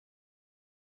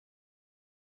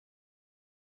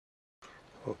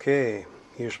Okay,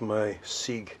 here's my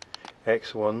Sieg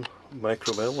X1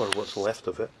 micro mill, or what's left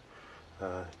of it.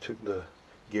 Took the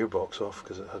gearbox off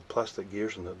because it had plastic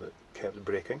gears in it that kept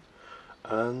breaking,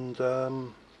 and a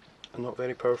not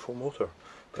very powerful motor.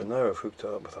 But now I've hooked it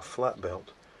up with a flat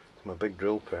belt to my big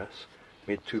drill press,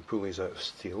 made two pulleys out of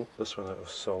steel, this one out of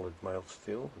solid mild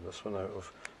steel and this one out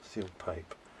of steel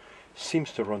pipe.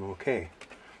 Seems to run okay.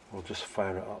 We'll just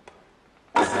fire it up.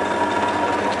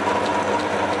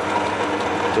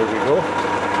 There we go,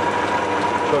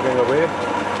 chugging away.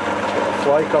 Got a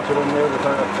fly cutter in there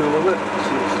without a tool in it.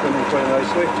 See, it's spinning quite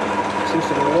nicely. Seems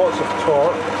to be lots of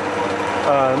torque,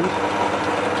 and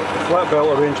the flat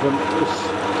belt arrangement is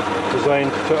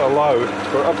designed to allow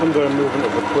for up and down movement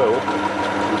of the quill.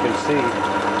 You can see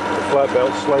the flat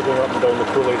belt sliding up and down the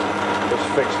pulley that's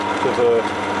fixed to the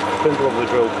spindle of the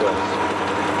drill press.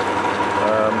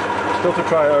 Still to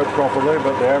try it out properly,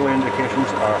 but the early indications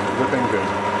are looking good.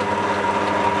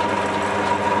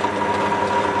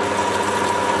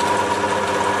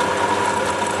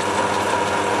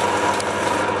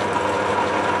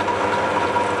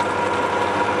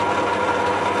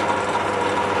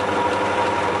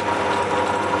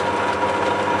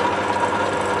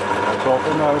 That's all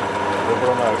for now.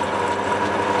 Over and out.